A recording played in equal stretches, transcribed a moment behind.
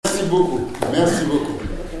Merci beaucoup. Merci beaucoup.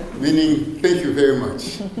 Meaning, thank you very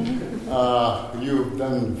much. You've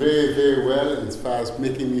done very, very well as far as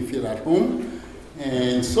making me feel at home.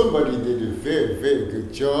 And somebody did a very, very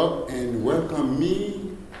good job and welcomed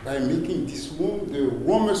me by making this room the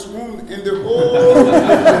warmest room in the whole,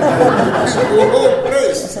 the whole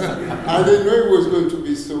place. I didn't know it was going to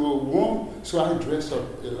be so warm, so I dressed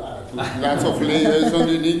up a lot with lots of layers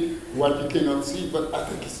underneath what you cannot see, but I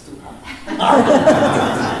think it's too hot.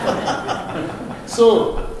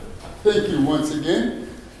 So, thank you once again.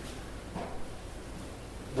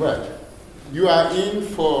 Well, you are in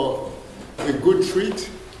for a good treat,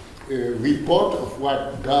 a report of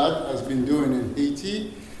what God has been doing in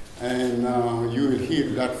Haiti, and you will hear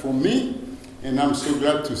that from me. And I'm so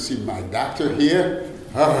glad to see my doctor here,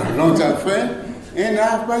 a long-time friend, and I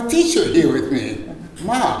have my teacher here with me,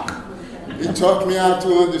 Mark. He taught me how to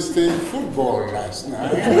understand football last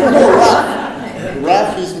night.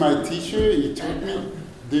 Ralph is my teacher. He taught me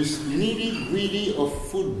this nitty-gritty of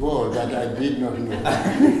football that I did not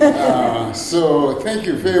know. So thank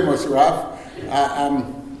you very much, Ralph.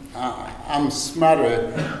 I'm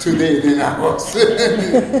smarter today than I was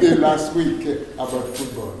last week about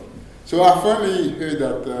football. So I finally heard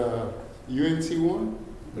that UNC won?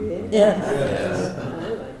 Yes.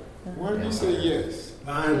 Why did you say yes?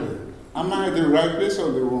 Finally. Am I at the right place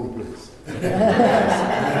or the wrong place?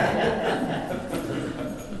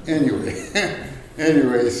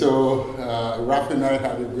 Anyway, so Ralph and I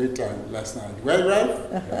had a great time last night. Right, Ralph?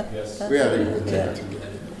 Yes. We had a great time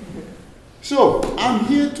together. So, I'm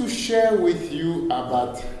here to share with you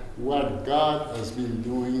about what God has been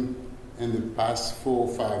doing in the past 4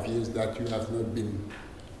 or 5 years that you have not been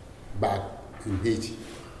back in Haiti.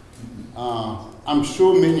 I'm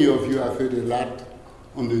sure many of you have heard a lot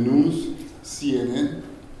on the news, CNN,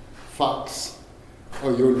 Fox,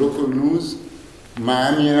 or your local news,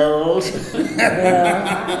 Miami Herald,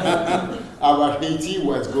 about Haiti,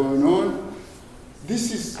 what's going on.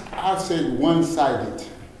 This is, I said, one-sided.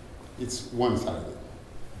 It's one-sided,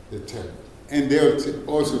 they tell me. And they'll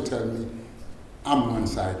also tell me I'm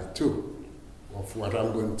one-sided too, of what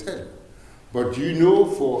I'm going to tell you. But you know,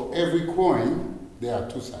 for every coin, there are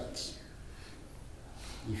two sides.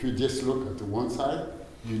 If you just look at the one side,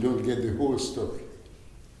 you don't get the whole story.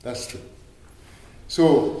 That's true.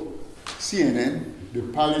 So, CNN, the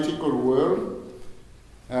political world,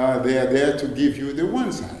 they are there to give you the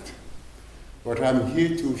one side. But I'm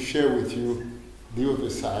here to share with you the other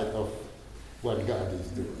side of what God is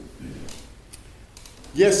doing.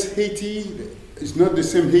 Yes, Haiti is not the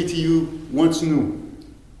same Haiti you once knew.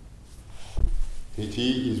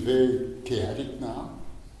 Haiti is very chaotic now,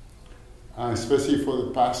 especially for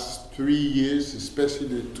the past 3 years, especially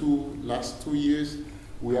the last 2 years,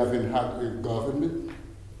 we haven't had a government.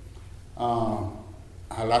 Our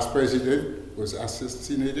last president was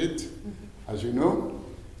assassinated, as you know.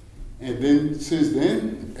 And then, since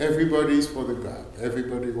then, everybody is for the grab.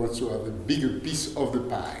 Everybody wants to have a bigger piece of the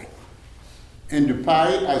pie. And the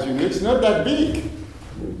pie, as you know, it's not that big.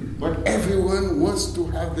 But everyone wants to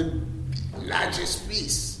have the largest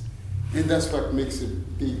piece. And that's what makes a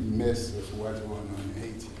big mess of what's going on in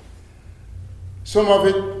Haiti. Some of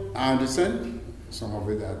it I understand, some of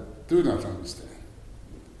it I do not understand.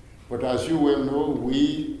 But as you well know,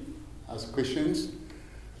 we, as Christians,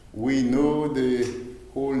 we know the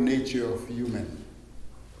whole nature of human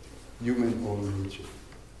whole nature.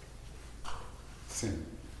 Sin,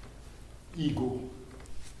 ego,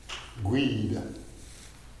 greed.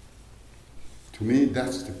 To me,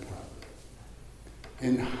 that's the problem.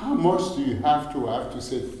 And how much do you have to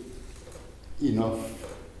say, enough?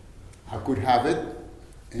 I could have it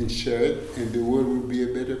and share it, and the world will be a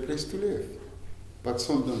better place to live. But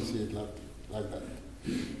some don't see it like that.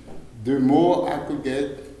 The more I could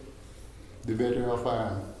get, the better off I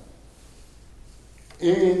am.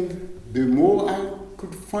 And the more I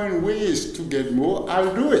could find ways to get more,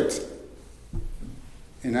 I'll do it.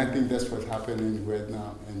 And I think that's what's happening right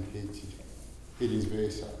now in Haiti. It is very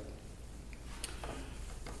sad.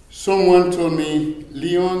 Someone told me,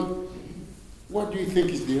 Leon, what do you think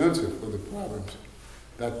is the answer for the problems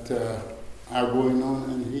that are going on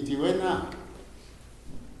in Haiti right now?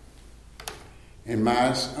 And my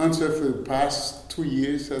answer for the past 2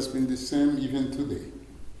 years has been the same even today.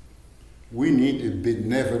 We need a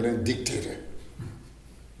benevolent dictator.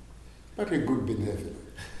 Not a good benevolent.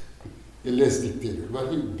 A less dictator, but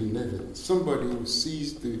a benevolent. Somebody who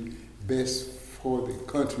sees the best for the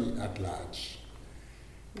country at large.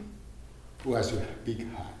 Who has a big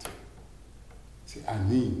heart. Say, I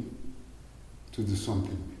need to do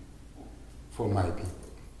something for my people.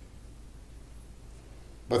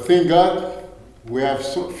 But thank God, We have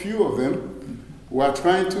so few of them who are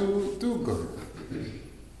trying to do good.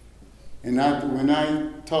 And when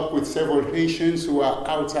I talk with several Haitians who are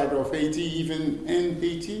outside of Haiti, even in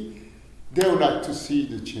Haiti, they would like to see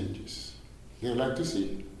the changes. They would like to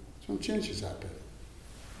see some changes happen.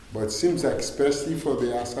 But it seems like, especially for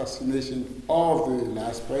the assassination of the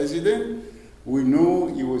last president, we know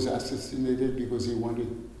he was assassinated because he wanted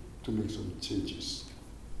to make some changes.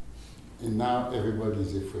 And now everybody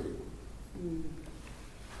is afraid.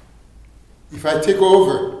 If I take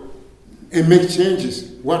over and make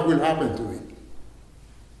changes, what will happen to it?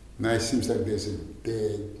 Now it seems like there's a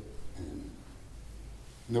dead and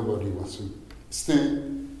nobody wants to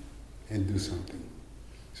stand and do something.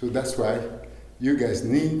 So that's why you guys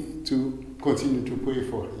need to continue to pray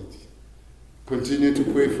for Haiti. Continue to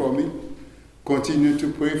pray for me. Continue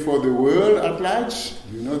to pray for the world at large.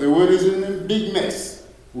 You know, the world is in a big mess.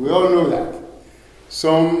 We all know that.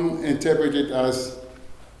 Some interpret it as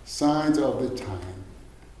signs of the time.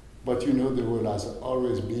 But you know, the world has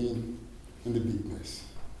always been in the big mess.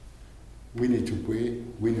 We need to pray.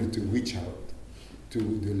 We need to reach out to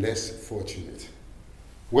the less fortunate.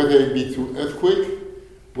 Whether it be through earthquake,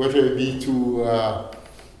 whether it be to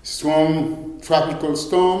tropical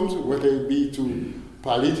storms, whether it be to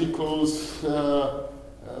political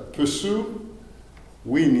pursuit,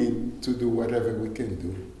 we need to do whatever we can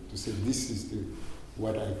do to say, this is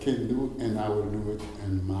what I can do, and I will do it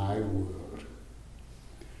in my world.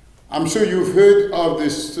 I'm sure you've heard of the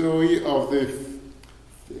story of the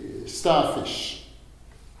starfish.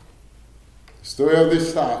 The story of the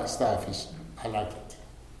starfish. I like it.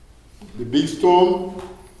 The big storm,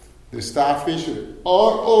 the starfish were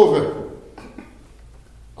all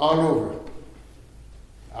over,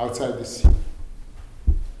 outside the sea.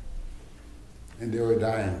 And they were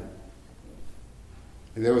dying.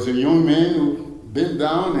 And there was a young man who bent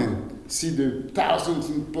down and see the thousands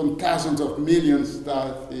upon thousands of millions of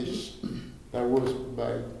starfish that was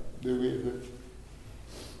by the river.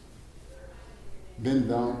 Bent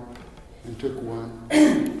down and took one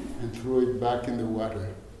and threw it back in the water.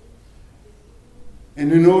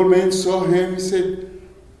 And an old man saw him and said,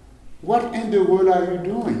 "What in the world are you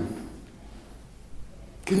doing?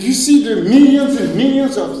 Can you see the millions and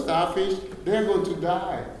millions of starfish? They're going to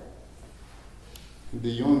die." And the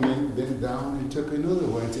young man bent down and took another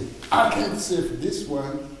one and said, "I can save this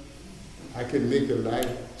one. I can make a life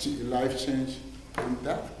change on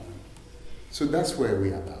that one." So that's where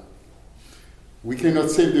we are about. We cannot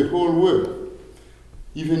save the whole world,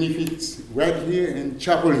 even if it's right here in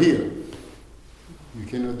Chapel Hill. You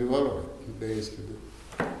cannot do all of it. There is to do.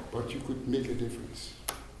 But you could make a difference.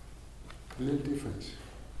 A little difference.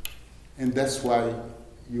 And that's why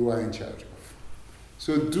you are in charge of.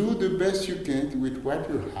 So do the best you can with what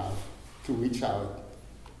you have to reach out.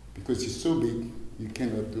 Because it's so big, you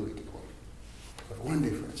cannot do it all. But one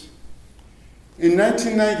difference. In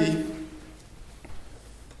 1990,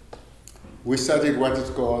 we started what is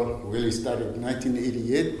called, really started in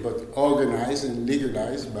 1988, but organized and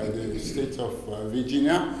legalized by the state of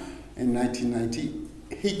Virginia in 1990,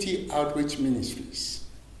 Haiti Outreach Ministries.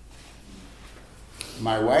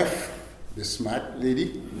 My wife, the smart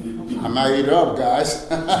lady, I married her up, guys.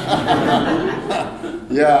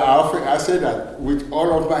 Yeah, I say that with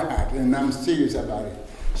all of my heart, and I'm serious about it.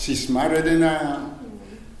 She's smarter than I am.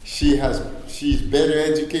 She's better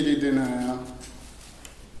educated than I am.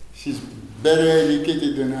 She's better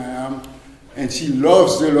educated than I am, and she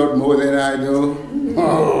loves the Lord more than I do.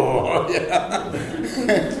 Oh, yeah.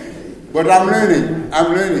 But I'm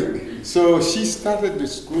learning. So she started the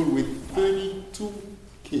school with 32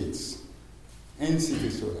 kids in City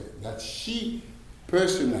Soleil that she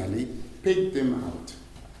personally picked them out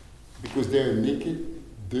because they were naked,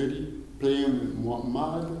 dirty, playing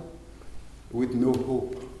mud with no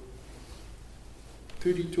hope.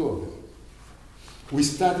 32 of them. We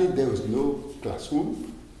started, there was no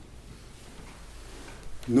classroom,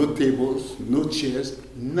 no tables, no chairs,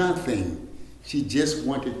 nothing. She just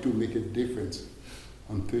wanted to make a difference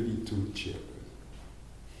on 32 children.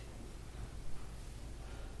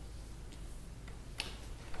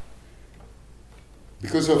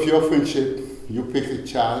 Because of your friendship, you pick a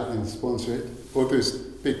child and sponsor it. Others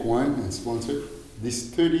pick one and sponsor it.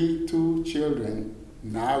 These 32 children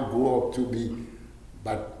now grow up to be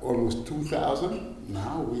about almost 2,000.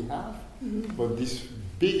 Now we have. Mm-hmm. But this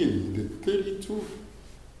beginning, the 32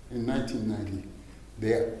 in 1990,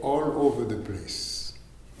 they are all over the place.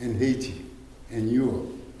 In Haiti, in Europe,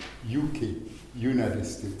 UK, United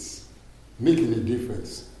States, making a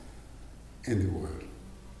difference in the world.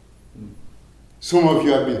 Mm. Some of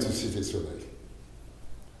you have been to Cité Soleil.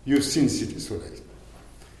 You've seen Cité Soleil.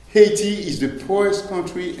 Haiti is the poorest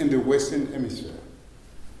country in the Western Hemisphere.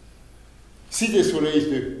 Cité Soleil is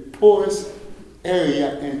the poorest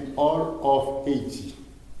area in all of Haiti.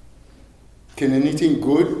 Can anything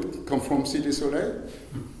good come from Cité Soleil?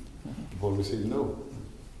 People will say no.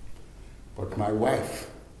 But my wife,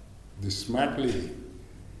 the smart lady,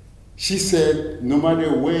 she said, no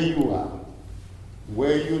matter where you are,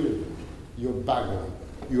 where you live, your background,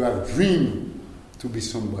 you have dreamed to be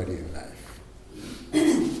somebody in life.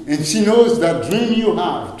 And she knows that dream you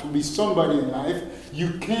have to be somebody in life, you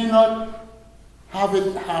cannot have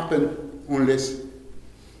it happen unless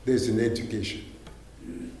there's an education.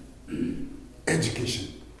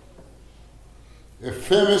 Education. A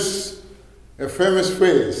famous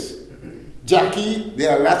phrase. Jackie,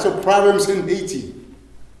 there are lots of problems in Haiti.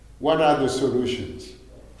 What are the solutions?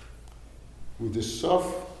 With the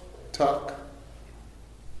soft talk,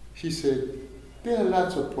 she said, there are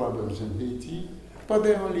lots of problems in Haiti, but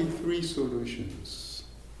there are only 3 solutions.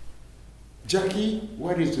 Jackie,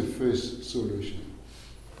 what is the first solution?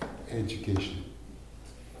 Education.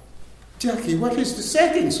 Jackie, what is the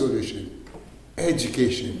second solution?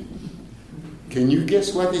 Education. Can you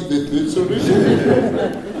guess what is the third solution?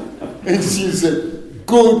 And she said,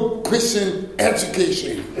 good Christian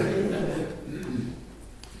education.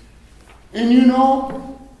 And you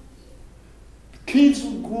know, kids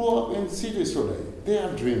who grow up in Cité Soleil, they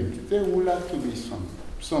have dreams. They would like to be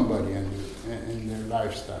somebody in their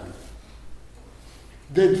lifestyle.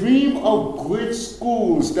 They dream of great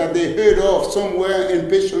schools that they heard of somewhere in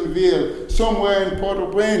Pétionville, somewhere in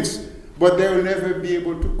Port-au-Prince, but they will never be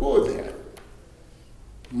able to go there.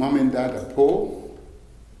 Mom and dad are poor.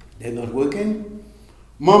 They're not working.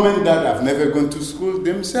 Mom and dad have never gone to school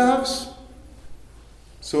themselves.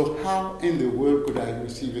 So how in the world could I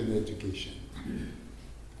receive an education?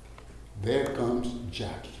 There comes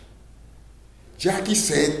Jackie. Jackie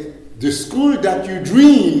said, the school that you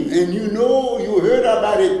dream and you know you heard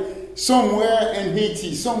about it somewhere in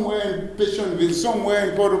Haiti, somewhere in Pétionville,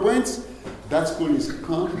 somewhere in Port-au-Prince, that school is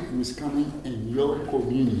coming in your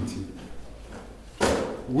community.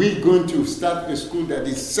 We're going to start a school that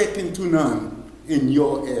is second to none in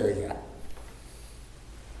your area.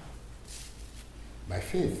 By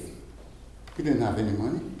faith. We didn't have any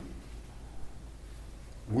money.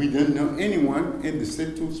 We didn't know anyone in the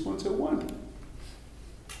state to sponsor one.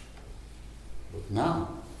 But now,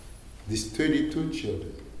 these 32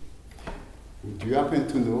 children, do you happen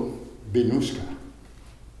to know Benushka?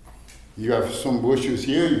 You have some brochures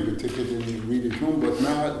here, you could take it and read it home, but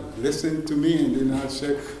now listen to me and then I'll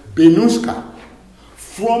say, Benushka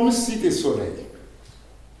from Cité Soleil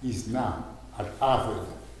is now at Harvard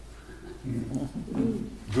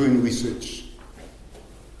doing research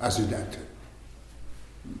as a doctor.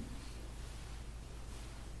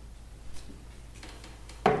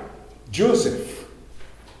 Joseph,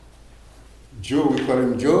 Joe, we call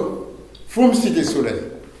him Joe, from Cité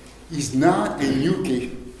Soleil, is now in UK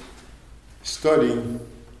studying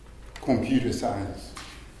computer science.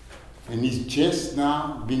 And he's just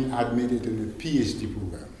now been admitted in a PhD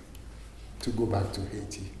program to go back to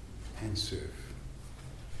Haiti and serve.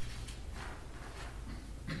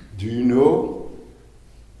 Do you know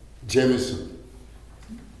Jameson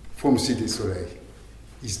from Cité Soleil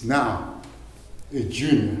is now a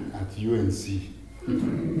junior at UNC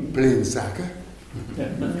playing soccer?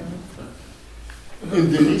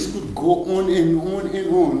 And the list could go on and on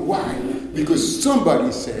and on. Why? Because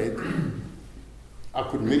somebody said, I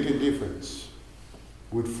could make a difference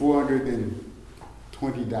with $420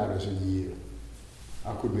 a year.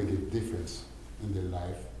 I could make a difference in the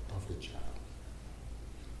life of a child.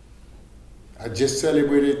 I just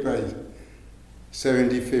celebrated my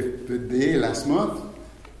 75th birthday last month.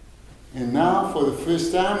 And now, for the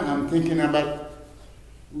first time, I'm thinking about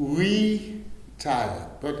retired.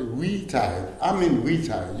 But retired, I mean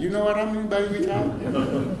retired. You know what I mean by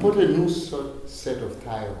retired? Put a new set of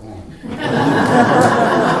tires on.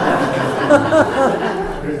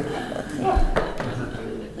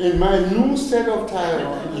 And my new set of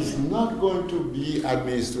tires is not going to be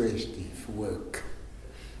administrative work.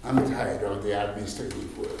 I'm tired of the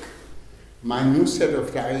administrative work. My new set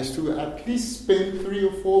of tires is to at least spend 3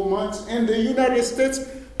 or 4 months in the United States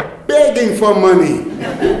begging for money.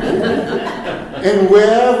 And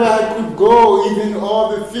wherever I could go, even all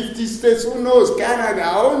the 50 states, who knows, Canada,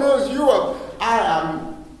 who knows, Europe, I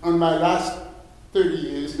am on my last 30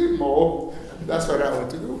 years more. That's what I want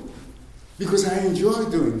to do. Because I enjoy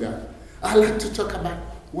doing that. I like to talk about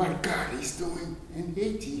what God is doing in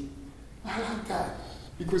Haiti. I like that.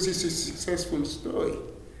 Because it's a successful story.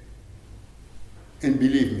 And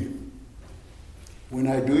believe me, when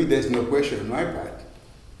I do it, there's no pressure on my part.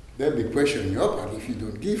 there'll be pressure on your part if you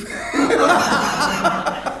don't give.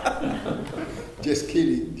 Just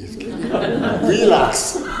kidding.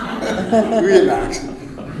 Relax. Relax.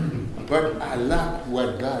 But I like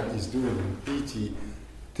what God is doing in Haiti.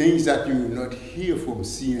 Things that you will not hear from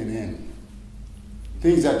CNN.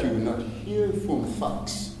 Things that you will not hear from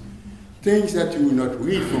Fox. Things that you will not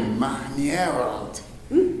read from Miami Herald.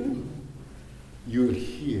 You will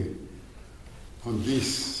hear on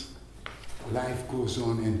this Life Goes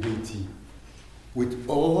On in Haiti. With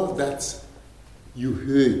all that you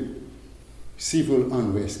heard, civil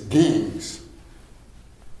unrest, gangs,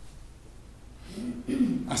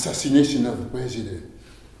 assassination of the president,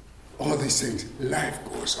 all these things, life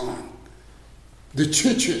goes on. The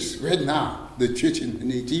churches, right now, the church in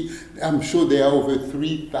Haiti, I'm sure there are over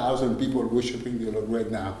 3,000 people worshiping the Lord right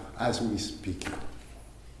now as we speak.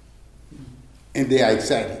 And they are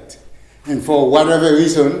excited. And for whatever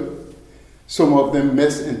reason, some of them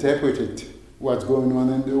misinterpreted what's going on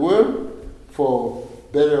in the world, for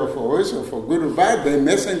better or for worse, or for good or bad. They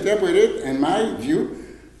misinterpret it, in my view.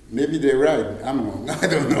 Maybe they're right. I'm wrong. I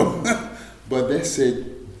don't know. But they said,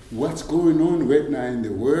 what's going on right now in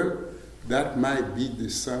the world, that might be the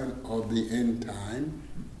sign of the end time.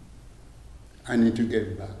 I need to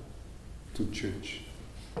get back to church.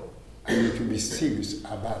 I need to be serious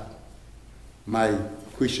about my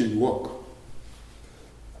Christian walk.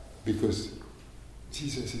 Because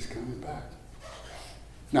Jesus is coming back.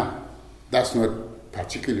 Now, that's not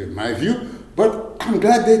particularly my view, but I'm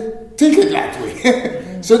glad they think it that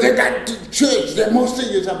way. So they got to church. They're more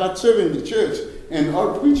serious about serving the church. And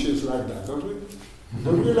all preachers like that, don't we?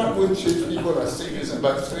 Don't we like when church people are serious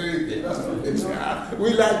about serving?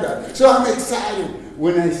 We like that. So I'm excited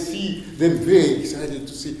when I see them, very excited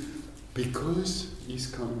to see, because he's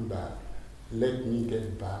coming back, let me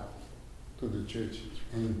get back to the church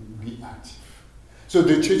and be active. So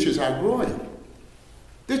the churches are growing.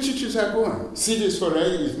 The churches are growing. Cité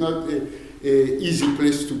Soleil is not an easy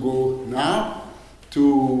place to go now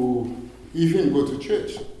to even go to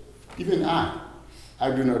church. Even I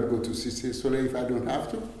do not go to Cité Soleil if I don't have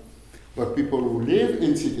to. But people who live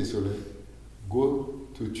in Cité Soleil go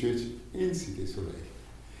to church in Cité Soleil.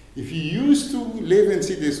 If you used to live in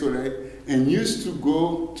Cité Soleil and used to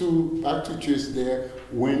go back to church there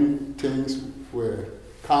when things were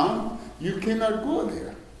calm, you cannot go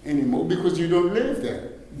there anymore because you don't live there.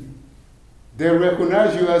 They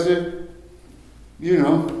recognize you as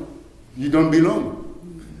you don't belong.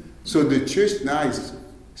 So the church now is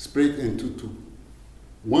split into two.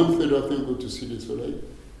 1/3 of them go to Cité Soleil,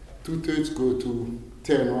 2/3 go to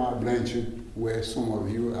Terre Noire, Blanchard, where some of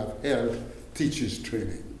you have held teachers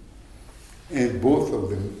training. And both of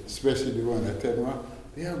them, especially the one at Terre Noire,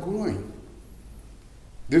 they are growing.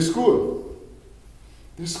 The school,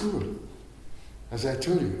 as I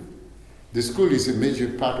told you, the school is a major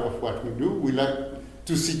part of what we do. We like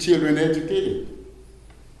to see children educated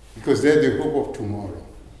because they're the hope of tomorrow.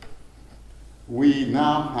 We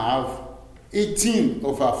now have 18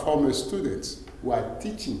 of our former students who are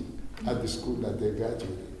teaching at the school that they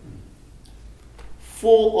graduated.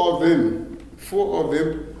 Four of them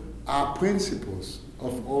are principals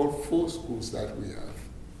of all 4 schools that we have.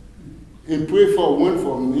 And pray for one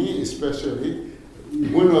for me, especially.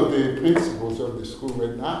 One of the principals of the school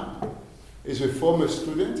right now is a former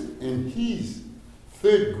student, and he's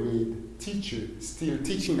 3rd grade teacher, still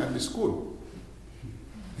teaching at the school.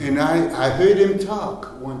 And I heard him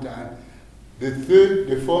talk one time.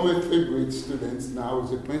 The former 3rd grade student now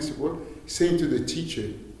is a principal, saying to the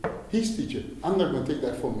teacher, his teacher, I'm not going to take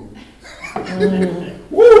that from you.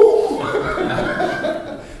 Woo!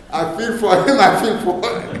 I feel for him,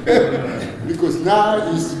 because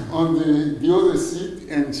now he's on the other seat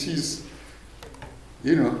and she's,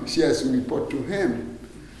 she has to report to him.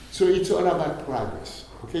 So it's all about progress.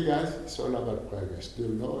 Okay, guys? It's all about progress. The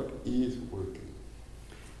Lord is working.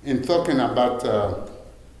 And talking about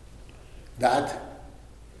that,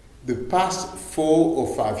 the past 4 or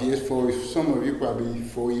 5 years, for some of you probably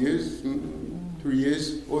 4 years, 3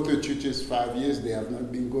 years, other churches 5 years, they have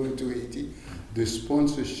not been going to Haiti. The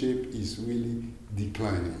sponsorship is really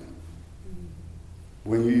declining.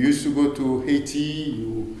 When you used to go to Haiti,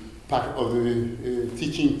 you part of the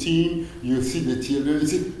teaching team, you see the children, you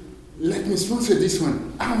say, let me sponsor this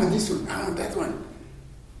one, I want this one, I want that one.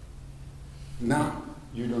 Now,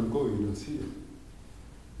 you don't go, you don't see it.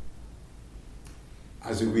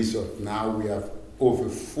 As a result, now we have over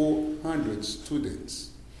 400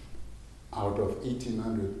 students out of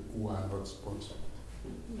 1,800 who are not sponsored.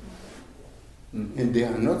 And they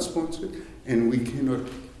are not sponsored, and we cannot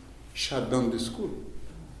shut down the school.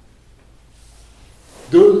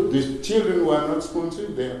 The children who are not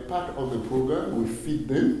sponsored, they are part of the program. We feed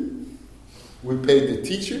them. We pay the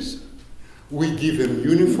teachers. We give them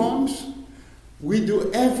uniforms. We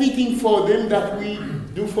do everything for them that we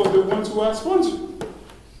do for the ones who are sponsored.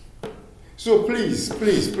 So please,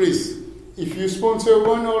 if you sponsor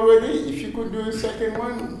one already, if you could do a second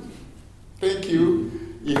one, thank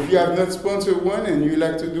you. If you have not sponsored one and you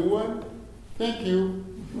like to do one, thank you.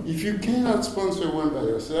 If you cannot sponsor one by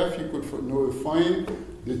yourself, you could find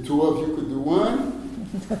the two of you could do one.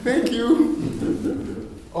 Thank you.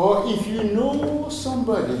 Or if you know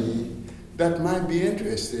somebody that might be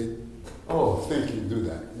interested, oh, thank you, do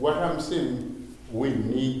that. What I'm saying, we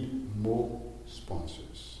need more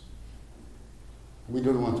sponsors. We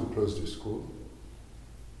don't want to close the school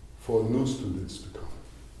for new students to come.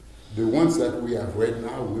 The ones that we have right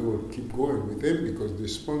now, we will keep going with them because the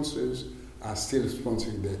sponsors are still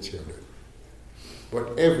sponsoring their children.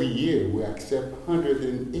 But every year we accept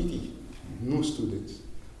 180 new students,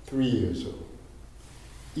 3 years old.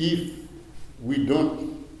 If we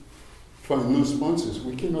don't find new sponsors,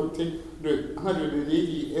 we cannot take the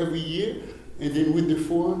 180 every year and then with the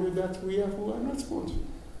 400 that we have who are not sponsored.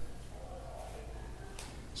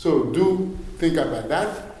 So do think about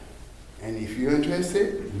that. And if you're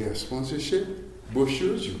interested, we have sponsorship,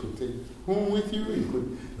 brochures, you could take home with you, you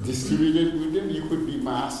could distribute it with them, you could be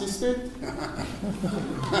my assistant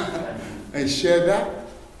and share that.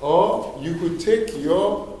 Or you could take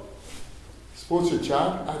your sponsor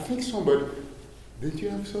child. I think somebody, did you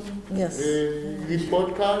have some? Yes.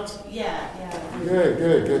 Report cards? Yeah.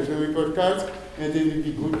 Good. Get your report cards, and then it'd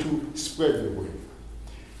be good to spread the word.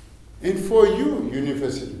 And for you,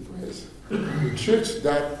 University Press, the church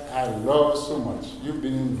that I love so much, you've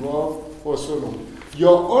been involved for so long.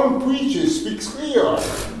 Your own preacher speaks clear.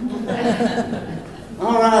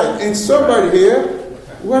 All right, and somebody here,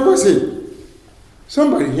 what was it?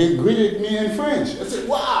 Somebody here greeted me in French. I said,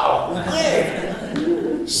 wow,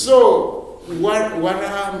 great. So, what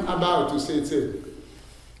I'm about to say is,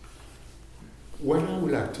 what I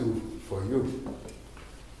would like for you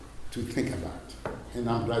to think about, and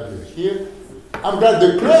I'm glad you're here. I'm glad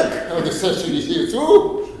the clerk of the session is here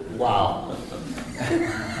too. Wow.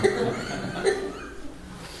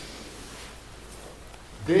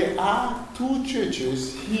 There are 2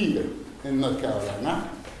 churches here in North Carolina,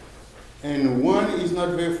 and one is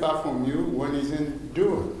not very far from you, one is in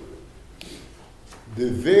Durham. The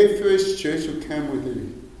very first church who came with a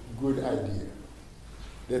good idea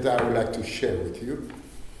that I would like to share with you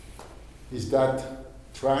is that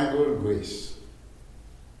Triangle Grace,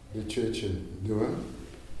 the church in Durham.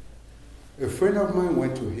 A friend of mine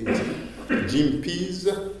went to Haiti, Jim Pease.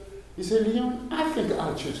 He said, Leon, I think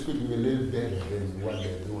our church could do a little better than what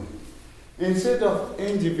they're doing. Instead of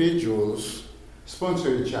individuals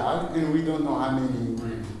sponsor a child, and we don't know how many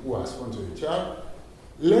who are sponsoring a child,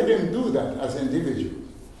 let them do that as individuals.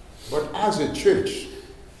 But as a church,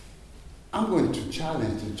 I'm going to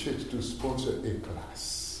challenge the church to sponsor a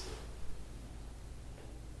class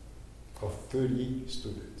of 30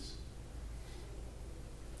 students.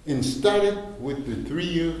 And start it with the 3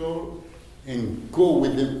 years old and go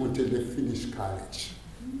with them until they finish college.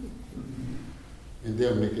 And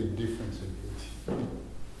they'll make a difference in Haiti.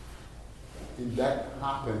 And that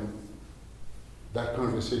happened, that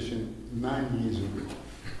conversation 9 years ago.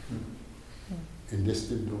 And they're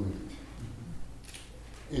still doing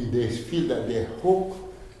it. And they feel that they hope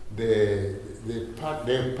they're part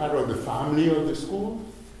of the family of the school,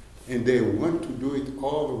 and they want to do it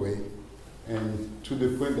all the way. And to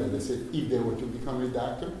the point that they say, if they want to become a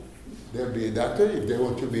doctor, they'll be a doctor. If they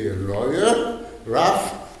want to be a lawyer,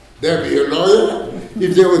 they'll be a lawyer.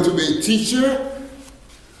 If they want to be a teacher,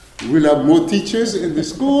 we'll have more teachers in the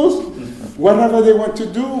schools. Whatever they want to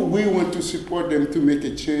do, we want to support them to make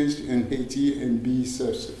a change in Haiti and be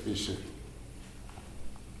self-sufficient.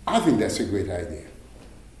 I think that's a great idea.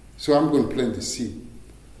 So I'm going to plant the seed.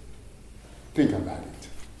 Think about it.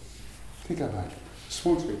 Think about it.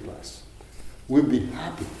 Sponsor a class. We'll be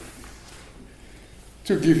happy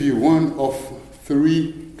to give you one of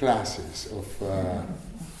 3 classes of,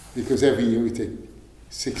 because every year we take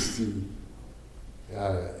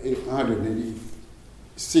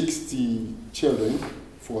 160 children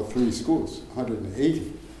for 3 schools,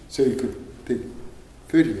 180. So you could take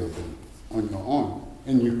 30 of them on your own,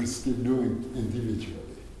 and you could still do it individually.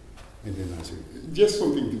 And then I say, just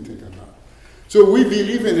something to think about. So we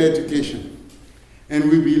believe in education. And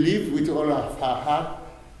we believe with all of our heart,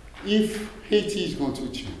 if Haiti is going to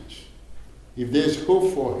change, if there's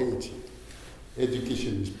hope for Haiti,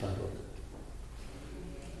 education is part of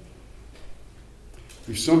it.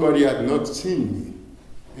 If somebody had not seen me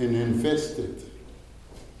and invested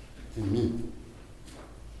in me.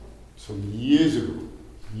 Some years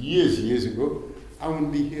ago, I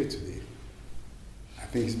wouldn't be here today. I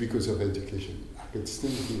think it's because of education. I could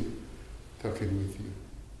still be talking with you.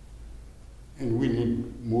 And we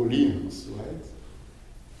need more leaders, right?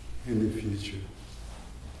 In the future.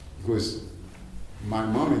 Because my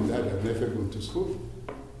mom and dad have never gone to school.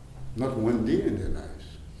 Not one day in their lives.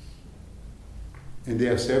 And they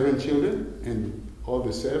have 7 children, and all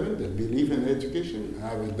the 7 that believe in education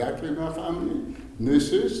have a doctor in our family,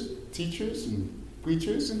 nurses, teachers, and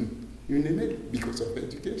preachers, and you name it, because of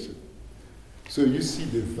education. So you see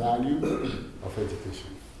the value of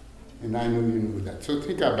education. And I know you know that. So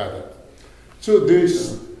think about it. So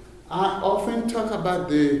I often talk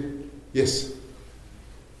about yes.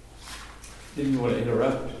 Didn't want to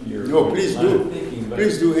interrupt your No, please do. Thinking, but,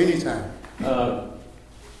 please do anytime.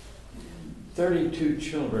 32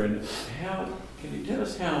 children. Can you tell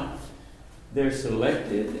us how they're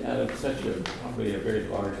selected out of such probably a very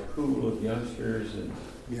large pool of youngsters and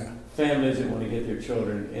families that want to get their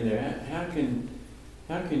children in there? How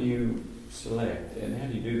can you select, and how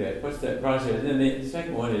do you do that? What's that process? And then the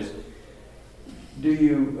second one is,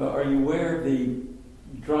 are you aware of the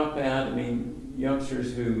dropout? I mean,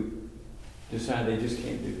 youngsters who decide they just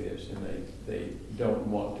can't do this and they don't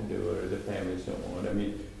want to do it, or the families don't want it. I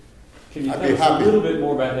mean, can you tell us a little bit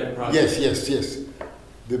more about that process? Yes.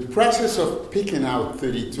 The process of picking out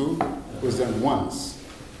 32 was done once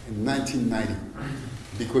in 1990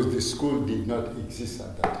 because the school did not exist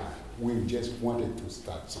at that time. We just wanted to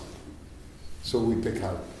start something. So we picked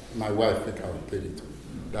out, my wife picked out 32.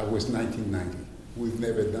 That was 1990. We've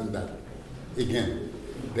never done that again.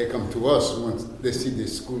 They come to us once they see the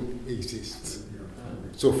school exists.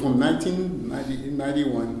 So from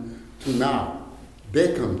 1991 to now,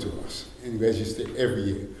 they come to us and register every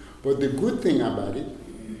year. But the good thing about it,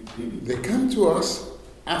 they come to us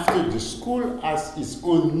after the school has its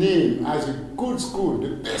own name as a good school,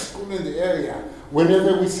 the best school in the area.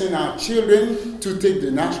 Whenever we send our children to take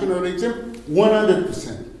the national exam,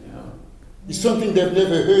 100%. It's something they've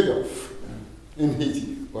never heard of in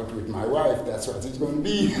Haiti. But with my wife, that's what it's going to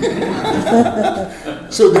be.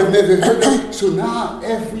 So they've never heard of it. So now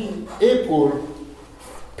every April,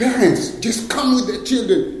 parents just come with their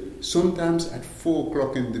children, sometimes at 4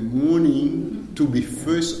 o'clock in the morning to be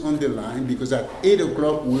first on the line, because at 8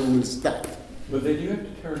 o'clock we will start. But then you have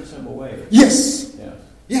to turn some away. Yes. Yeah.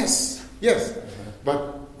 Yes.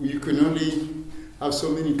 But you can only have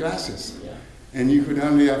so many classes. Yeah. And you could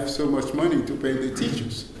only have so much money to pay the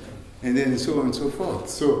teachers. And then so on and so forth.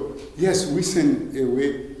 So, yes, we send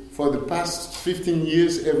away for the past 15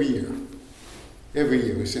 years every year. Every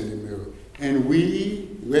year we send them away. And we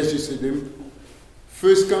register them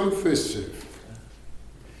first come, first serve.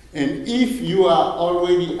 And if you are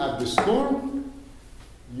already at the school,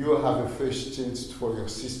 you have a first chance for your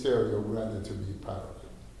sister or your brother to be part of it.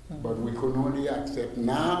 But we can only accept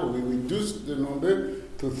now, we reduced the number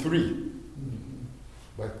to 3.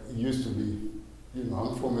 But it used to be,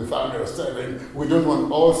 I'm from a family of 7. We don't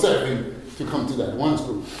want all 7 to come to that one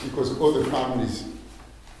school because other families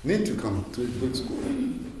need to come to a good school.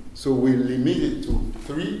 So we limit it to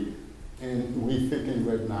 3, and we're thinking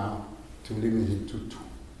right now to limit it to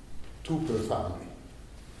 2 per family,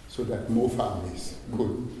 so that more families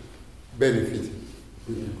could benefit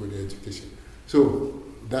with a good education. So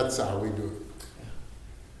that's how we do it.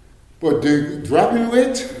 But the dropping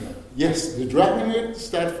rate, yes, the dropping rate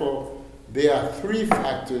start for. There are 3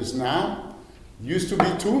 factors now. Used to be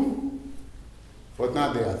 2, but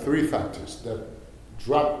now there are 3 factors that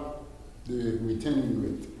drop the returning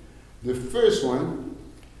rate. The first one,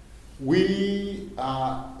 we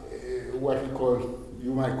are what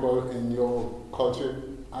you might call in your culture,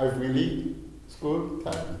 Ivy League school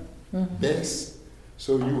type. Best.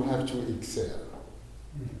 So you have to excel.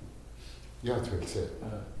 You have to excel.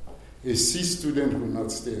 A C student will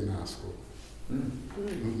not stay in our school.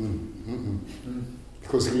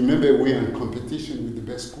 Because remember, we are in competition with the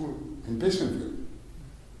best school in Patientville.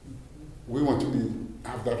 We want to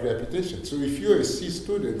have that reputation. So if you're a C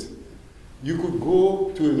student, you could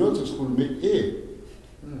go to another school and make A.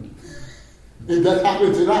 And that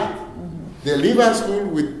happens a lot. They leave our school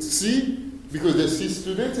with C because they're C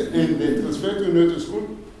students, and they transfer to another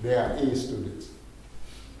school, they are A students.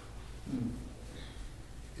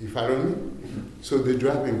 You follow me? So the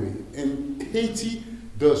dropping rate. And Haiti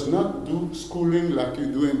does not do schooling like you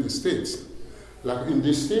do in the States. Like in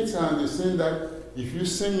the States, I understand that if you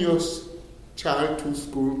send your child to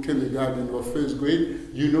school, kindergarten or first grade,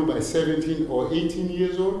 you know by 17 or 18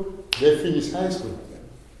 years old, they finish high school.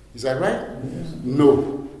 Is that right? Yes.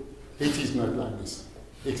 No. Haiti is not like this,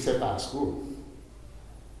 except our school.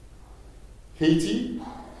 Haiti,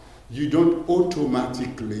 you don't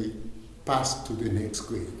automatically pass to the next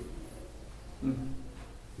grade.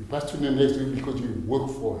 You pass to the next grade because you work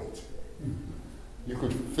for it. You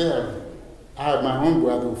could fail. My own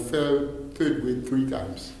brother fell third grade 3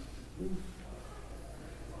 times.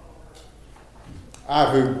 I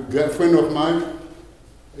have a girlfriend of mine,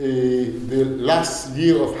 the last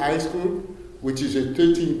year of high school, which is a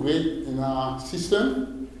 13th grade in our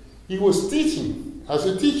system, he was teaching as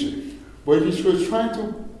a teacher, but he was trying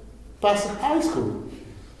to pass high school.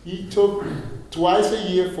 He took twice a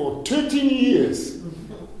year for 13 years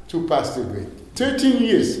to pass the grade. 13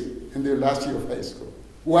 years in the last year of high school.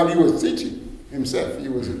 While he was teaching himself, he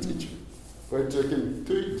was a teacher. But it took him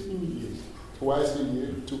 13 years, twice a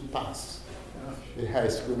year, to pass the high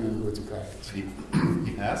school and go to college. He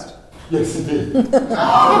passed? Yes, he did.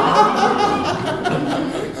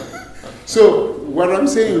 So what I'm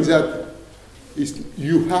saying is that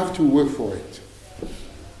you have to work for it.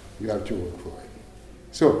 You have to work for it.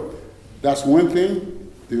 So that's one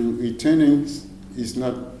thing. The returning is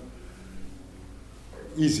not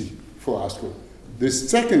easy for our school. The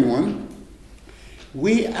second one,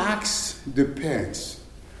 we ask the parents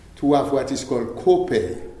to have what is called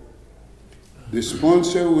co-pay. The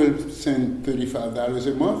sponsor will send $35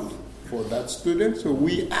 a month for that student. So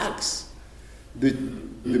we ask the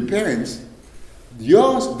parents,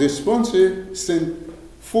 the sponsor send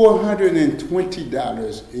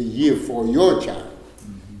 $420 a year for your child.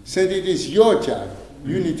 Since it is your child,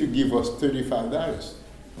 you need to give us $35,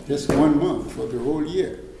 just 1 month for the whole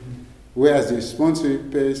year. Whereas the sponsor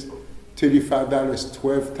pays $35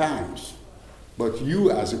 12 times. But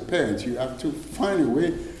you as a parent, you have to find a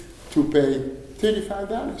way to pay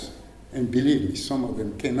 $35. And believe me, some of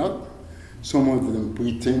them cannot. Some of them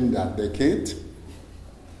pretend that they can't.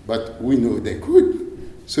 But we know they could.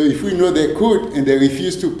 So if we know they could and they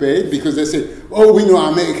refuse to pay because they say, oh, we know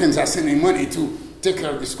Americans are sending money to take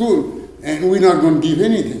care of the school and we're not going to give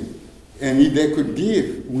anything. And if they could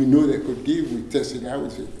give, we know they could give, we test it out, we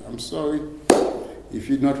say, I'm sorry, if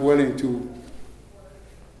you're not willing to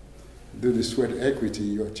do the sweat equity,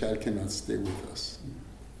 your child cannot stay with us.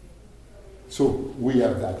 So we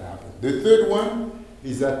have that happen. The third one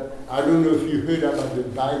is that, I don't know if you heard about the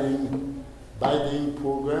Biden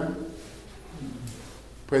program,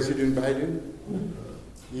 President Biden.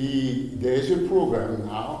 There is a program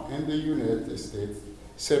now in the United States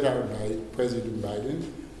set out by President Biden.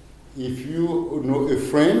 If you know a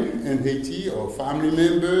friend in Haiti or family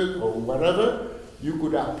member or whatever, you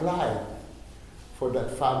could apply for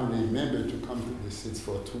that family member to come to the States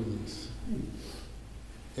for 2 years.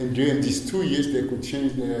 And during these 2 years, they could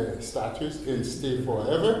change their status and stay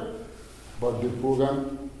forever, but the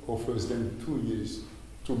program offers them 2 years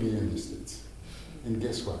to be in the States. And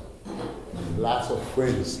guess what? Lots of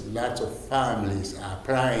friends, lots of families are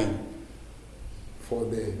applying for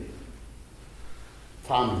their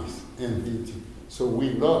families in Haiti. So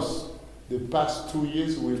we lost, the past 2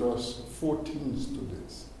 years, we lost 14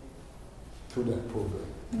 students to that program.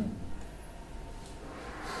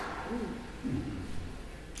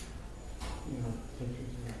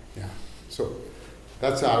 Yeah, so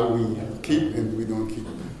that's how we keep and we don't keep.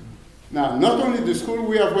 Now, not only the school,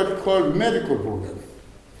 we have what we call medical program.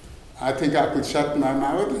 I think I could shut my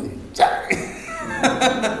mouth and sorry.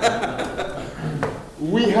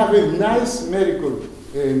 We have a nice medical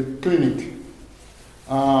clinic.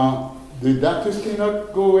 The doctors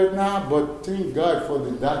cannot go right now, but thank God for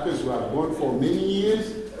the doctors who have worked for many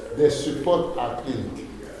years. They support our clinic.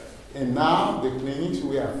 And now the clinics,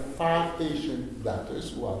 we have 5 Haitian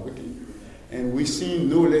doctors who are working. And we see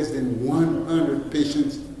no less than 100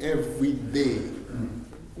 patients every day.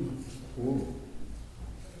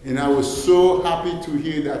 And I was so happy to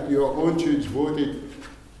hear that your own church voted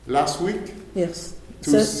last week. Yes.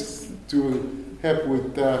 To help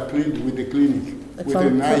with the clinic with a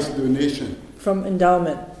nice donation. From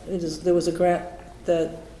endowment. There was a grant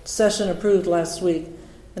that session approved last week,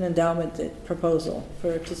 an endowment proposal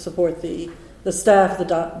to support the staff,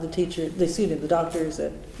 the teacher, the doctors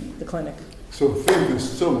at the clinic. So thank you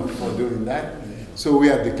so much for doing that. So we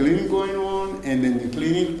have the clinic going on, and then the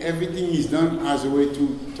clinic, everything is done as a way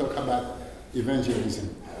to talk about evangelism.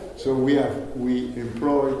 So we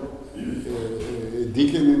employ a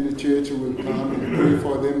deacon in the church who will come and pray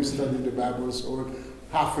for them, study the Bible, so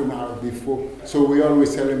half an hour before. So we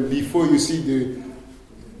always tell them, before you see the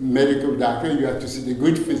medical doctor, you have to see the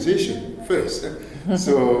good physician first.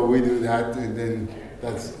 So we do that, and then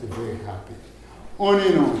that's very happy. On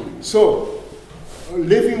and on. So,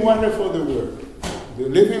 Living Water for the World. The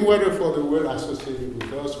Living Water for the World associated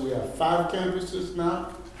with us, we have 5 campuses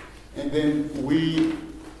now, and then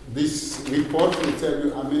this report will tell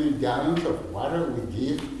you how many gallons of water we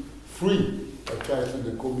gave free to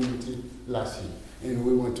the community last year. And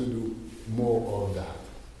we want to do more of that.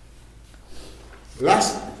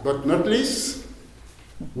 Last but not least,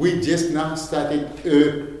 we just now started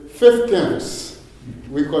a 5th campus.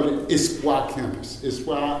 We call it Espoir Campus.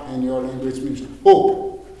 Espoir in your language means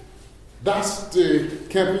hope. That's the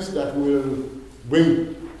campus that will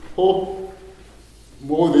bring hope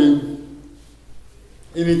more than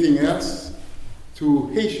anything else to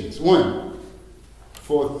Haitians. One,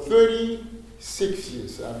 for 36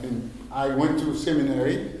 years I went to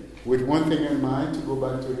seminary with one thing in mind, to go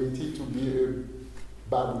back to Haiti to be a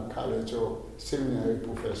Bible college or seminary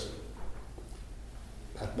professor.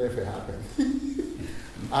 That never happened.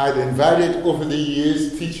 I'd invited over the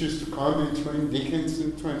years teachers to come and train deacons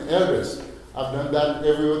and train elders. I've done that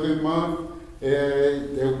every other month.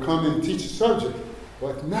 They'll come and teach a subject.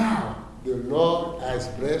 But now, the Lord has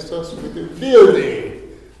blessed us with a building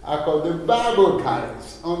I call the Bible College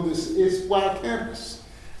on this Espoir campus.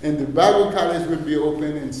 And the Bible College will be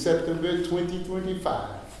open in September 2025.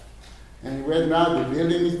 And right now the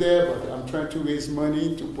building is there, but I'm trying to raise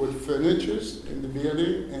money to put furniture in the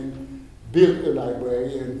building and build a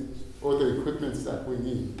library and other equipment that we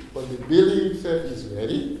need. But the building itself is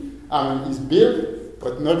ready. It's built,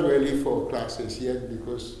 but not ready for classes yet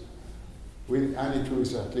because I need to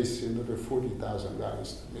raise at least another $40,000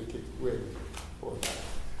 to make it ready for that.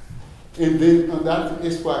 And then on that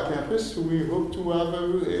Espoir campus, we hope to have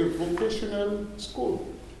a vocational school.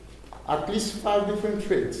 At least 5 different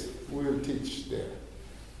trades we'll teach there.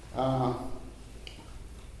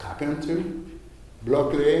 Carpentry,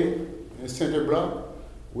 block laying, center block,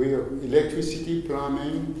 electricity,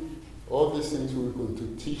 plumbing, all these things we're going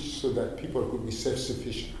to teach so that people could be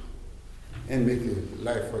self-sufficient and make a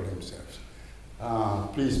life for themselves.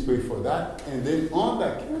 Please pray for that. And then on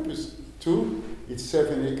that campus, too, it's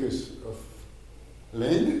 7 acres of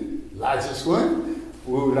land, largest one.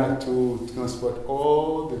 We would like to transport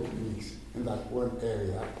all the clinics in that one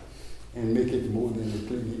area and make it more than a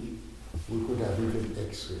clinic. We could have even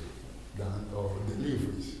X-ray done or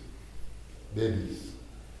deliveries, babies.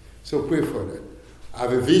 So pray for that. I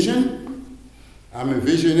have a vision. I'm a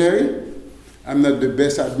visionary. I'm not the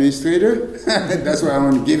best administrator. That's why I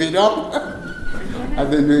want to give it up.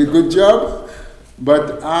 I've done a good job.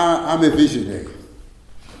 But I'm a visionary.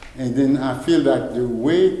 And then I feel that the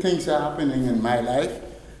way things are happening in my life,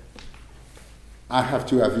 I have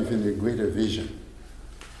to have even a greater vision.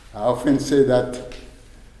 I often say that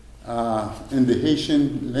in the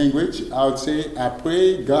Haitian language, I would say, I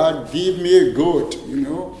pray God give me a goat. You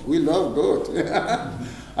know, we love goat.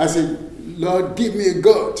 I say, Lord, give me a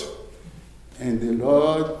goat. And the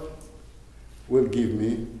Lord will give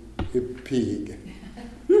me a pig.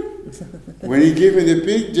 When he gave me the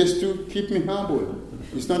pig, just to keep me humble.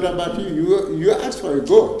 It's not about you. You ask for a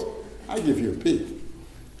goat, I give you a pig.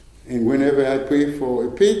 And whenever I pray for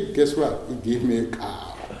a pig, guess what? He gave me a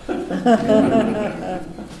cow.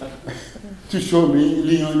 To show me,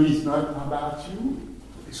 Leon, is not about you.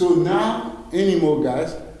 So now, anymore,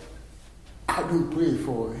 guys, I don't pray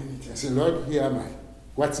for anything. I say, Lord, here am I.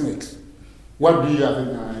 What's next? What do you have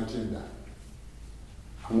in your agenda?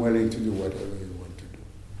 I'm willing to do whatever you want to do.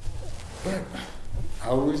 But I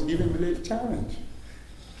always give him a little challenge.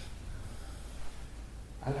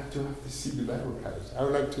 I like to have to see the Bible College. I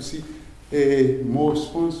would like to see more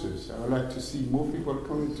sponsors. I would like to see more people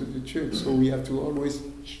coming to the church. So we have to always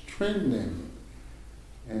train them.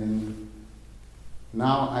 And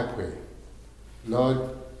now I pray,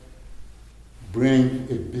 Lord, bring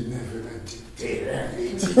a benevolent dictator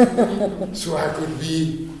so I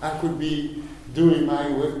could be doing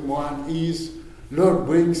my work more at ease. Lord,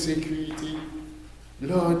 bring security.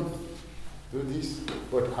 Lord, do this.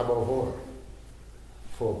 But above all,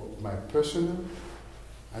 for my personal,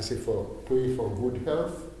 I say pray for good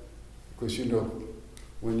health, because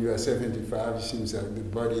when you are 75, it seems that the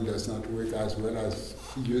body does not work as well as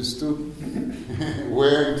it used to.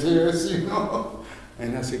 Wear and tears,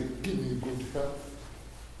 And I say, give me good health.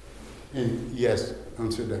 And yes,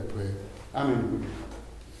 answer that prayer. I'm in good health.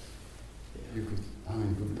 I'm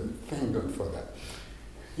in good health. Thank God for that.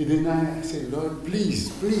 And then I say, Lord,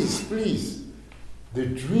 please, please, please, the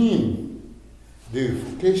dream, the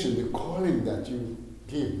vocation, the calling that you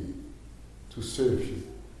gave me to serve you,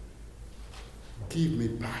 give me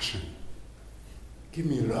passion. Give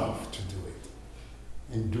me love to do it.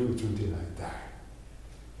 And do it until I die.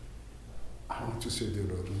 I want to serve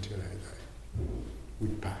the Lord until I die.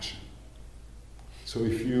 With passion. So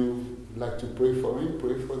if you like to pray for me,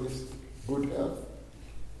 pray for this good health.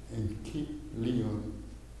 And keep Leon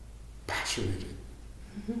passionate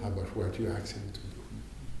about what you ask him to do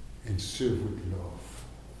and serve with love.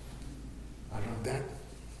 I love that.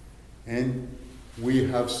 And we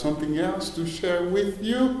have something else to share with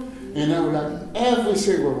you, and I would like every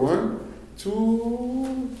single one to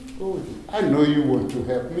go with you. I know you want to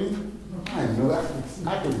help me. I know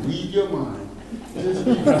I can read your mind. Just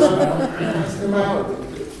pass them out.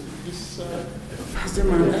 Just pass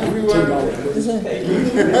them out. Everyone.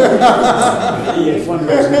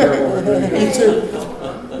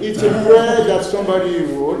 It's a prayer that somebody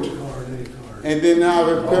wrote, and then I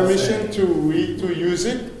have permission to read, to use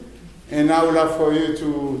it. And I would like for you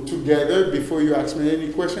to together, before you ask me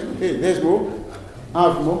any question. Hey, let's go. I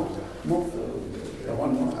have more.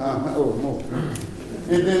 One more. More.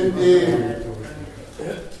 And then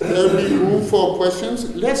there'll be room for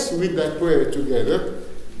questions. Let's read that prayer together,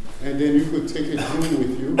 and then you could take it home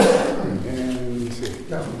with you and say.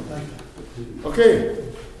 Okay,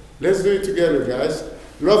 let's do it together, guys.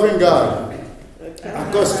 Loving God,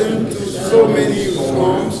 accustomed to so many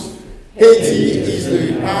wrongs, Haiti is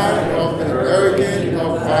the heart of the arrogant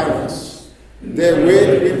of violence. They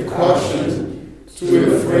wait with caution,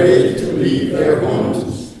 too afraid to leave their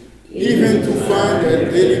homes, even to find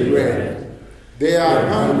their daily bread. They are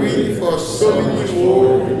hungry for so many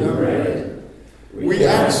more than bread. We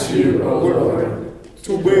ask you, O Lord,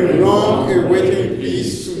 to bring long-awaited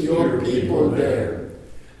peace to your people there.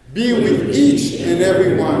 Be with each and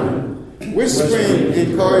every one, whispering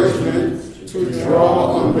encouragement to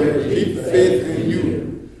draw on their deep faith in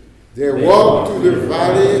you. They walk through the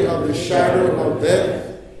valley of the shadow of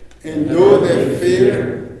death, and though they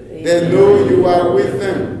fear, they know you are with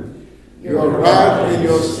them. Your rod and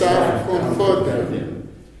your staff comfort them.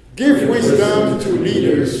 Give wisdom to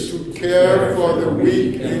leaders to care for the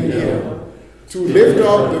weak and ill, to lift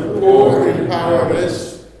up the poor and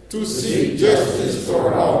powerless, to seek justice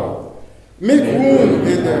for all. Make room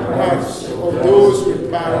in the hearts of those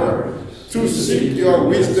with power to seek your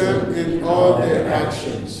wisdom in all their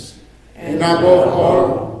actions. And above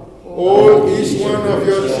all, hold each one of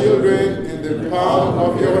your children in the palm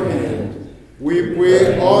of your hand. We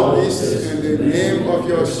pray all this in the name of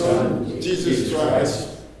your Son, Jesus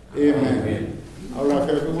Christ. Amen. I'll like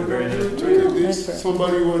everyone to do this.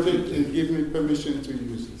 Somebody wanted to give me permission to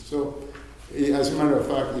use it. So, as a matter of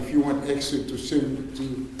fact, if you want extra to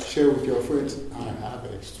share with your friends, I have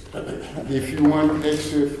extra. If you want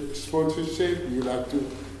extra sponsorship, you like to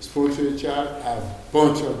sponsor a child, I have a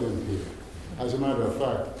bunch of them here. As a matter of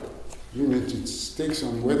fact, you need to stick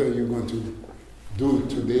on whether you're going to do it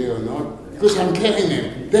today or not, because I'm carrying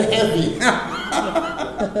them. They're heavy.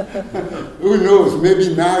 Who knows?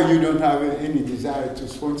 Maybe now you don't have any desire to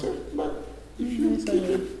sponsor, but if you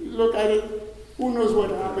look at it, who knows what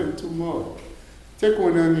happened tomorrow? Take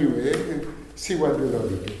one anyway and see what the Lord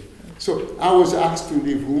will do. So I was asked to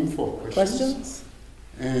leave room for questions.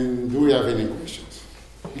 And do we have any questions?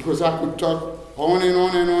 Because I could talk on and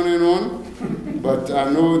on and on and on, but I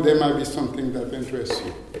know there might be something that interests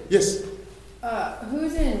you. Yes?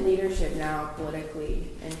 Who's in leadership now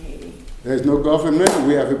politically in Haiti? There's no government.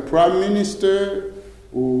 We have a prime minister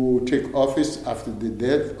who took office after the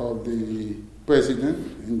death of the president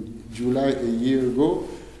in July a year ago,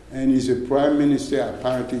 and he's a prime minister.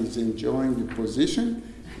 Apparently he's enjoying the position.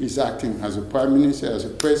 He's acting as a prime minister, as a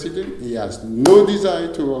president. He has no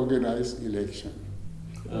desire to organize election.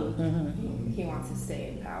 He wants to stay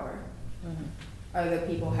in power. Are the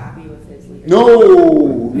people happy with his leadership?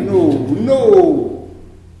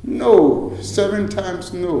 No. 7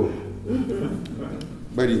 times no.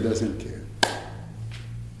 But he doesn't care.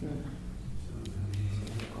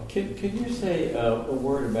 Can you say a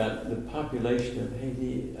word about the population of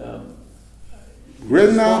Haiti?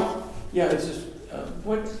 Right now? Yeah, it's just,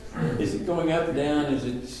 what, is it going up and down? Is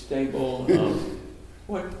it stable?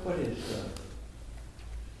 What is...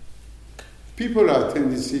 People are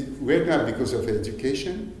tendency, right now because of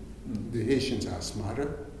education, the Haitians are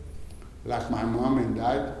smarter. Like my mom and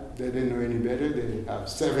dad, they didn't know any better. They have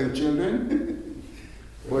 7 children.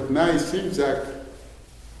 But now it seems like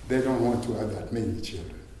they don't want to have that many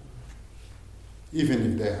children,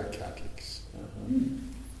 even if they are Catholics.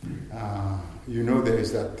 You know, there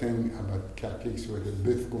is that thing about Catholics with the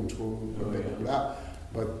birth control, blah, blah, blah.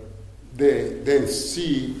 But they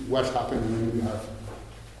see what happens when you have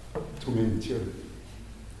too many children.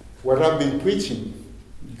 What I've been preaching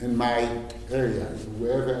in my area,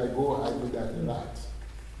 wherever I go, I do that a lot.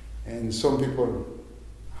 And some people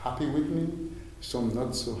happy with me, some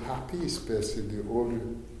not so happy, especially the older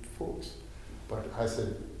folks. But I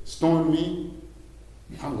said, stone me,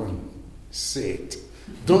 I'm going to say it.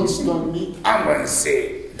 Don't stone me, I'm going to say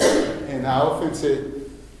it. And I often say,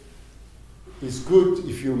 it's good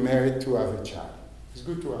if you're married to have a child. It's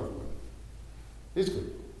good to have one. It's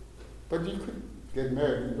good. But you could get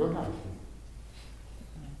married and don't have one.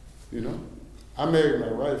 You know? I married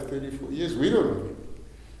my wife 34 years. We don't have it.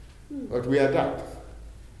 But we adapt.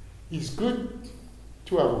 It's good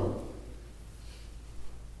to have one.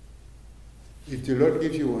 If the Lord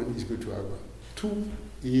gives you one, it's good to have one. 2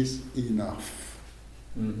 is enough.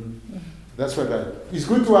 Mm-hmm. That's what it's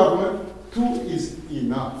good to have one. 2 is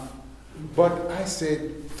enough. But I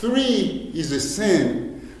said 3 is a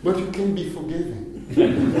sin, but you can be forgiven.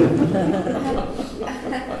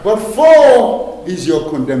 But 4 is your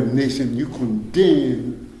condemnation. You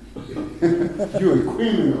condemn. You're a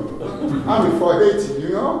criminal. I mean, for Haiti, you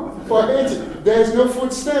know? For Haiti, there's no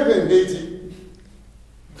food stamp in Haiti.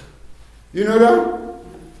 You know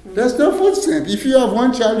that? There's no food stamp. If you have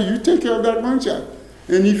one child, you take care of that one child.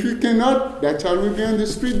 And if you cannot, that child will be on the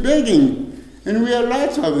street begging. And we are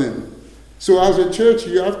lots of them. So as a church,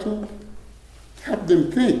 you have to help them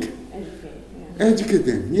think. Educate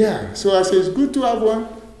them, yeah. So I say it's good to have one.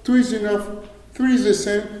 2 is enough. 3 is the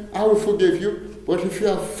same. I will forgive you. But if you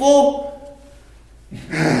have 4,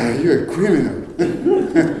 you're a criminal.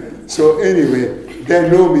 So anyway, they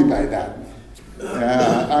know me by that.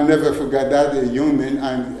 I'll never forget that. A young man,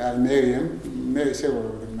 I married him. Married several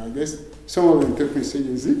of them, I guess. Some of them took me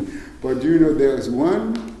seriously. But you know, there was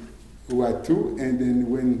one who had 2, and then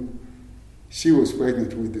when she was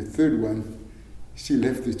pregnant with the 3rd one, she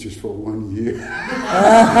left the church for 1 year.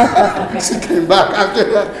 She came back after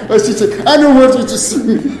that. But she said, I don't want you to see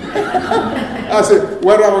me. I said,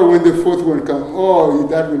 whatever when the 4th one comes? Oh,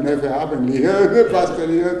 that will never happen here, Pastor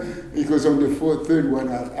Leon. Because on the 3rd one,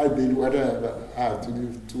 I did whatever I had to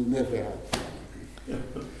do to never happen.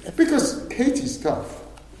 Because Haiti is tough.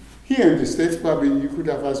 Here in the States, probably you could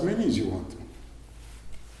have as many as you want to.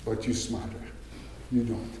 But you're smarter. You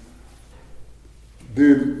don't.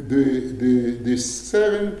 The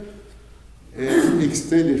 7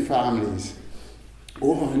 extended families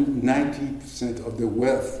own 90% of the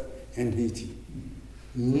wealth in Haiti.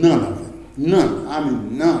 None of them. None. I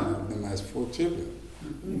mean, none of them has 4 children.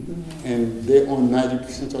 Mm-hmm. And they own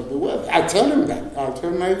 90% of the wealth. I tell them that. I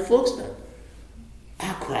tell my folks that.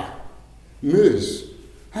 Accra, Meuse.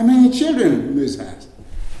 How many children Meuse has?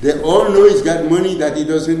 They all know he's got money that he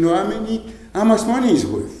doesn't know how much money he's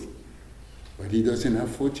worth. But he doesn't have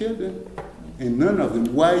 4 children. And none of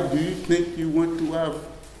them. Why do you think you want to have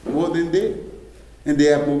more than they? And they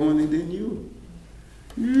have more money than you.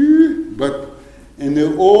 But in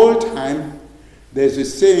the old time, there's a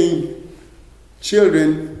saying,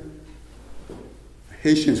 children,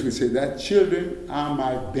 Haitians would say that, children are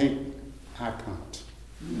my bank account.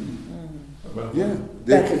 Mm-hmm. Yeah.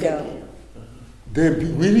 They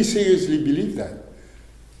really seriously believe that.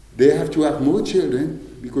 They have to have more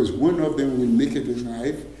children because one of them will make it in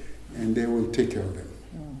life and they will take care of them.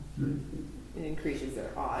 It increases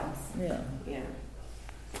their odds. Yeah.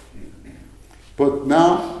 But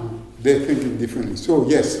now they're thinking differently. So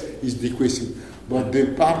yes, it's decreasing. But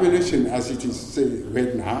the population, as it is said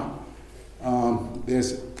right now,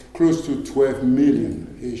 there's close to 12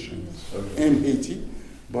 million Haitians in Haiti,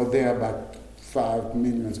 but there are about 5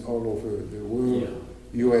 million all over the world,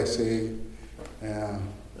 USA, all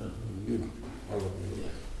over the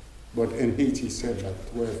world. But in Haiti, it's about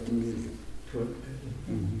 12 million.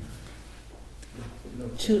 Mm-hmm.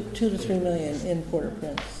 2 to 3 million in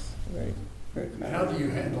Port-au-Prince. Right. How do you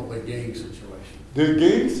handle the gang situation? The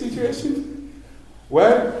gang situation?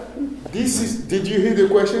 Well, did you hear the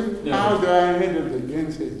question? No. How do I handle the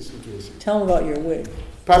gang situation? Tell them about your wig.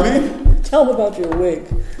 Pardon me? Tell them about your wig.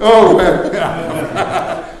 Oh, well.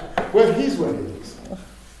 Well, here's what it is.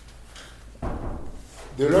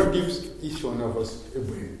 The Lord gives each one of us a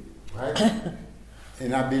brain, right?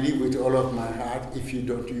 And I believe with all of my heart, if you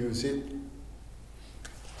don't use it,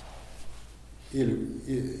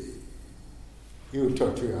 He'll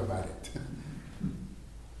talk to you about it.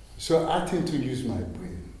 So I tend to use my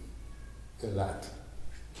brain a lot,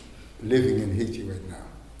 living in Haiti right now.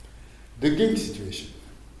 The gang situation.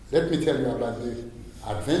 Let me tell you about the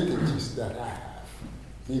advantages that I have,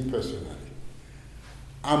 me personally.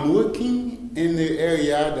 I'm working in the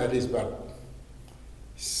area that is about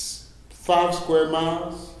 5 square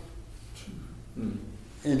miles.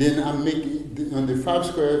 And then I'm making, on the 5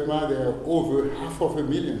 square miles, there are over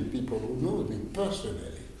 500,000 people who know me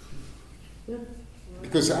personally. Yeah.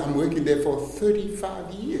 Because I'm working there for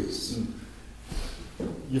 35 years.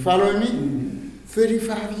 You following me?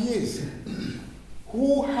 35 years.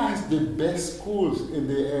 Who has the best schools in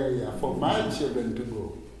the area for my children to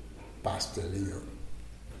go? Pastor Leo.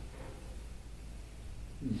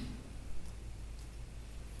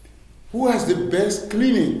 Who has the best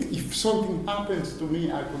clinic? If something happens to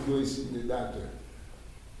me, I could go and see the doctor.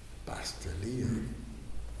 Pastor Leon.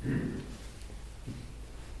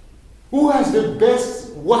 Who has the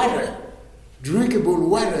best water? Drinkable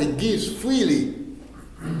water he gives freely.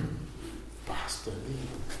 Pastor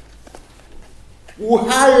Leon. Who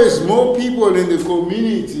hires more people in the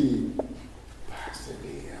community? Pastor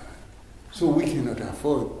Leon. So we cannot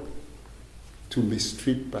afford to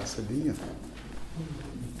mistreat Pastor Leon.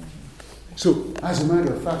 So, as a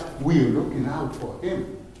matter of fact, we are looking out for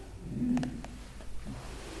him.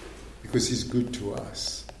 Because he's good to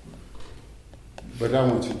us. But I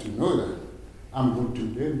want you to know that I'm good to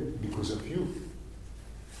them because of you.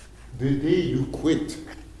 The day you quit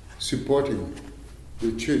supporting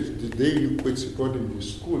the church, the day you quit supporting the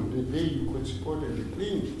school, the day you quit supporting the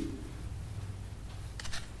clinic,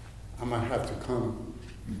 I might have to come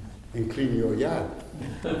and clean your yard.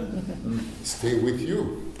 Stay with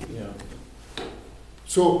you. Yeah.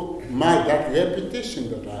 So that reputation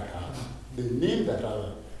that I have, the name that I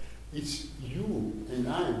have, it's you and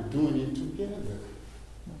I doing it together.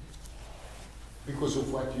 Because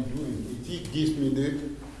of what you're doing, it gives me the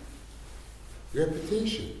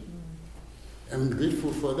reputation. I'm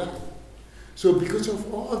grateful for that. So because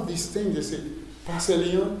of all these things, they say, Pastor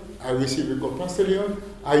Leon, I received a call. Pastor Leon,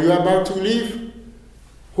 are you about to leave?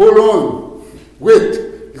 Hold on.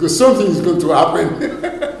 Wait, because something is going to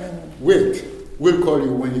happen. Wait. We'll call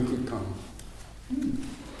you when you could come.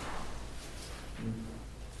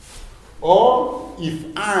 Or if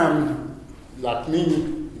I'm like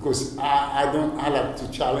me, because I like to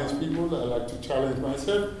challenge people, I like to challenge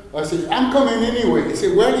myself. I say, I'm coming anyway. I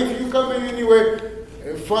say, well, if you're coming anyway,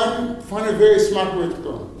 find a very smart way to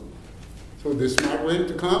come. So the smart way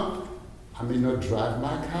to come, I may not drive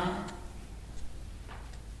my car.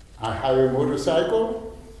 I hire a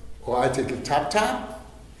motorcycle, or I take a tap.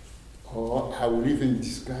 Or I will even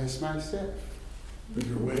disguise myself. With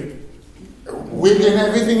your wig? Wig and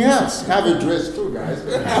everything else. Have a dress too, guys.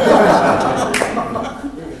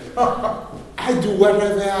 I do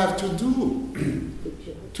whatever I have to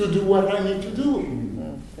do what I need to do.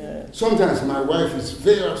 Sometimes my wife is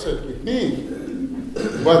very upset with me,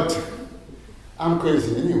 but I'm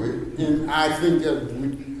crazy anyway. And I think that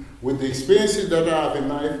with the experiences that I have in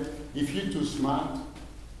life, if you're too smart,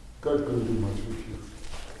 God can do much with you.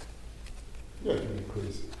 You have to be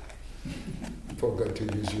crazy for God to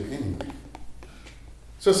use you anyway.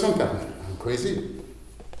 So sometimes I'm crazy.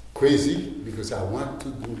 Crazy because I want to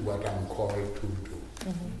do what I'm called to do.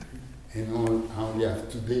 And I only have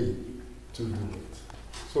today to do it.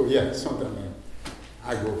 So yeah, sometimes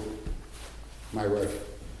I go, my wife,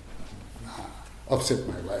 upset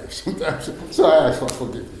my wife sometimes. So I ask for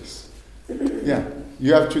forgiveness. Yeah,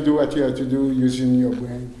 you have to do what you have to do using your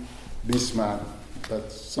brain. Be smart.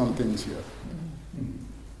 But some things here.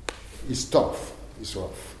 It's tough. It's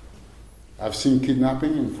rough. I've seen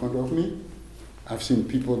kidnapping in front of me. I've seen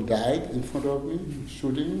people died in front of me,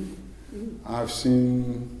 shooting. I've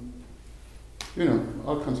seen,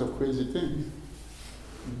 all kinds of crazy things.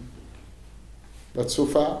 But so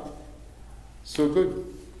far, so good.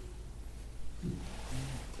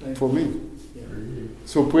 For me.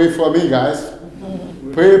 So pray for me, guys.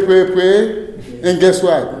 Pray. And guess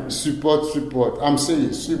what? Support. I'm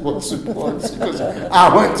saying support. Because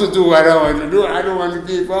I want to do what I want to do. I don't want to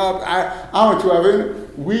give up. I want to have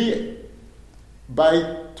it. By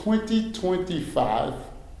 2025,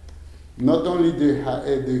 not only the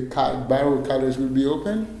Bible college will be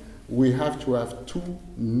open, we have to have 2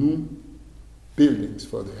 new buildings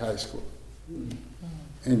for the high school.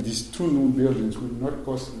 And these 2 new buildings will not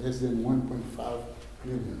cost less than $1.5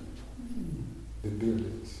 million. The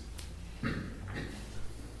buildings.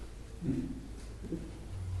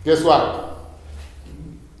 Guess what?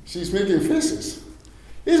 She's making faces.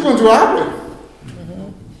 It's going to happen.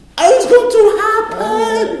 It's going to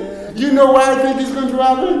happen. You know why I think it's going to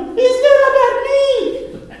happen? It's not about me.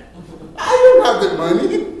 I don't have the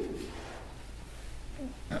money.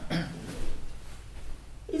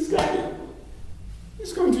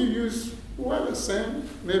 It's going to use whoever sent,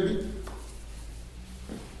 maybe.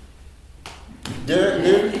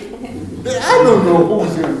 I don't know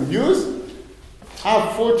who's going to use. I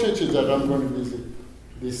have 4 churches that I'm going to visit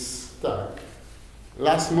this time.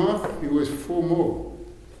 Last month, it was 4 more.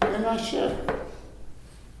 And I share.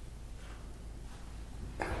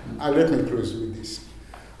 Let me close with this.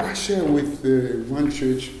 I share with one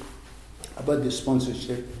church about the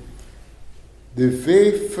sponsorship. The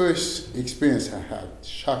very first experience I had,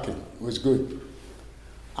 shocking, was good.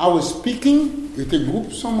 I was speaking with a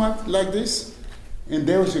group somewhat like this, and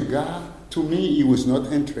there was a guy, to me, he was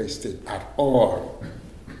not interested at all.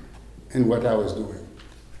 in what I was doing.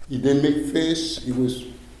 He didn't make fish. He was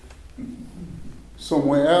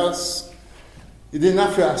somewhere else. Then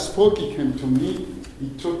after I spoke, he came to me. He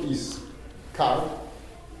took his card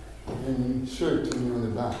and showed it to me on the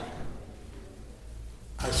back.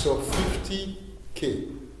 I saw 50K.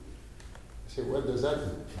 I said, what does that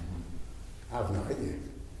mean? I have no idea. I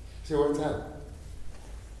said, what's that?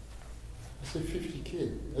 I said,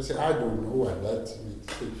 50K. I said, I don't know what that means.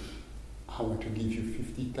 I said, I want to give you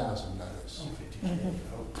 $50,000. Oh, 50K.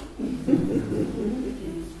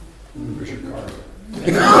 Where's your card?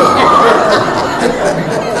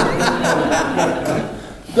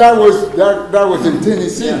 That was in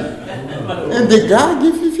Tennessee. And the guy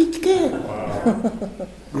gave me 50K. Wow.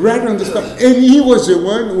 Right on the spot. And he was the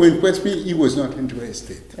one who impressed me. He was not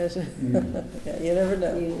interested. Yeah, you never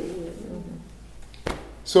know.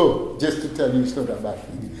 So, just to tell you, it's not a bad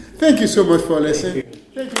thing. Thank you so much for listening.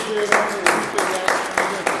 Thank you very much.